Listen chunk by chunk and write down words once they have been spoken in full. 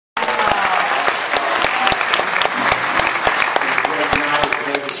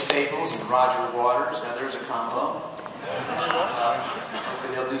Staples and Roger Waters. Now there's a combo.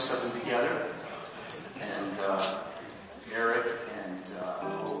 Hopefully they'll do something together. And Eric and,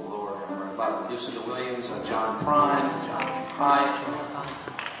 oh Lord, Lucinda Williams, John Prine, John Hyatt,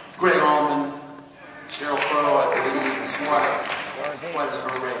 Greg Allman, Cheryl Crow, I believe, and quite an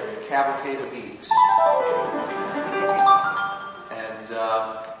array, a cavalcade of geeks. And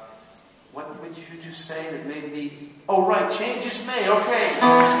what would you just say that made me... Oh, right, changes may, okay.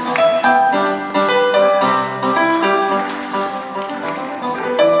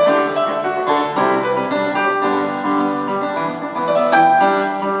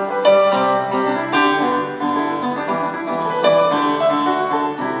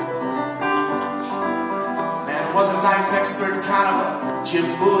 Was a knife expert, kind of a Jim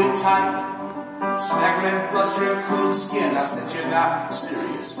Bully type. Swaggering, blustering, cool skin. I said, you're not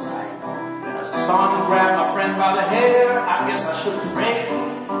serious, right? Then I saw him grab my friend by the hair. I guess I should have prayed.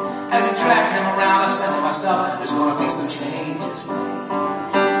 As he dragged him around, I said to myself, there's gonna be some changes made.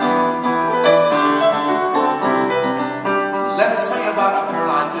 Let me tell you about a girl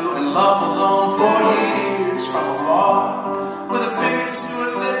I knew and loved alone for years from afar. With a finger to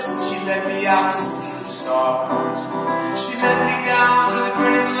her lips, she led me out to see stars. She led me down to the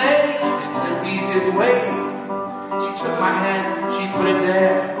grinning lake, and in a beaded way, she took my hand, she put it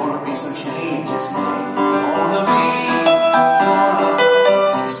there. Gonna be some changes made. Gonna be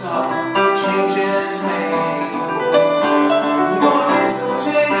some changes made. Gonna be some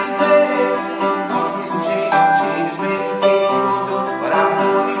changes made. Gonna be some changes made. Can't keep on doing what I'm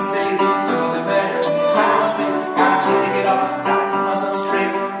doing these days. Looking the better, see clouds, gotta take it up, gotta get myself straight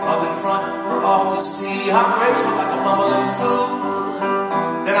up in front for all to see. I'm graceful like a mumbling fool.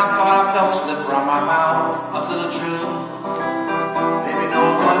 Then I thought I felt slip from my mouth, a little true. Maybe no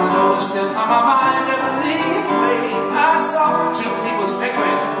one noticed it on my mind ever lead away. I saw two people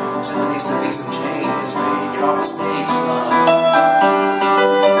snickering, so there needs to be some changes made. Get off the stage, son.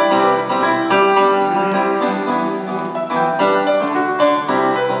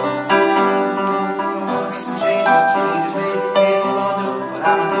 Gonna be some changes made. Can't keep on doing what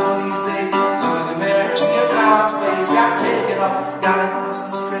I've been doing these days. Gotta take it up, gotta get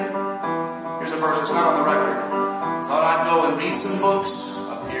myself straight. Here's a verse that's not on the record. Thought I'd go and read some books,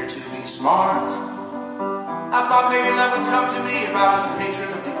 appear to be smart. I thought maybe love would come to me if I was a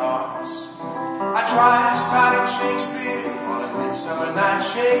patron of the arts. I tried spouting Shakespeare on a midsummer night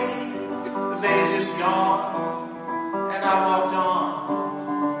shade. The lady just yawned, and I walked on.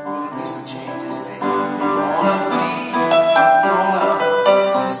 Will there be some changes made? Gonna be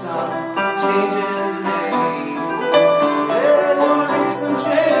some changes made. Some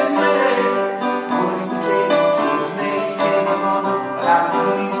changes made. Gonna be some changes made. Can't keep on doing what I've been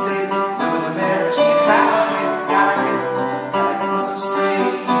doing these days. Look in the mirror, see the crowds made. Gotta get myself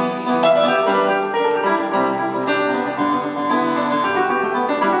straight.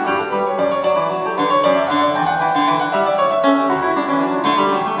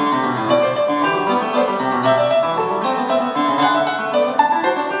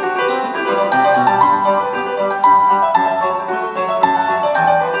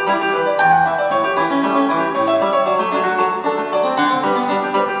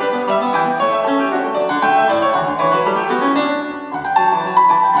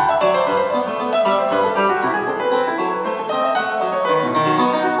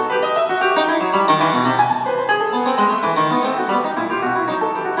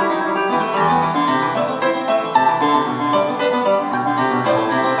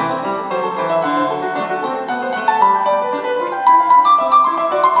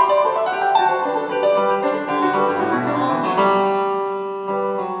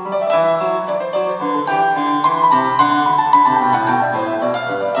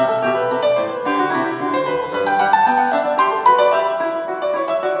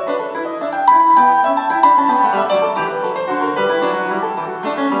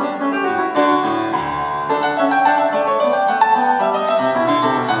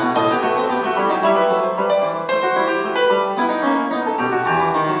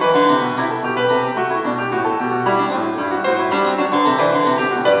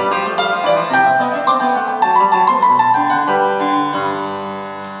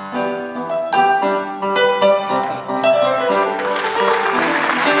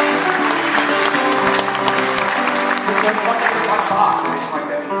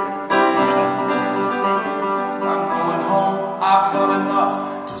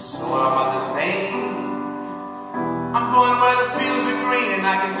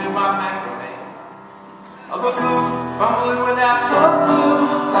 A buffoon fumbling without a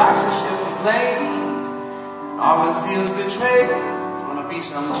clue, likes a ship to plane, often feels betrayed. Gonna be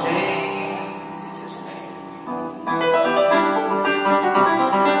some changes made. Gonna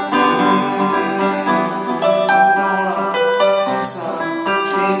be some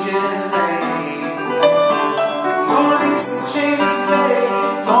changes made. Gonna be some changes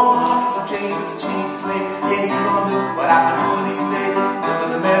made. Gonna be some changes made. Yeah, you're gonna do what I've been doing these days. Look in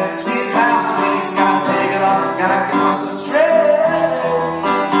the mirror, see a clown's face. Gotta take it off, gotta get myself straight.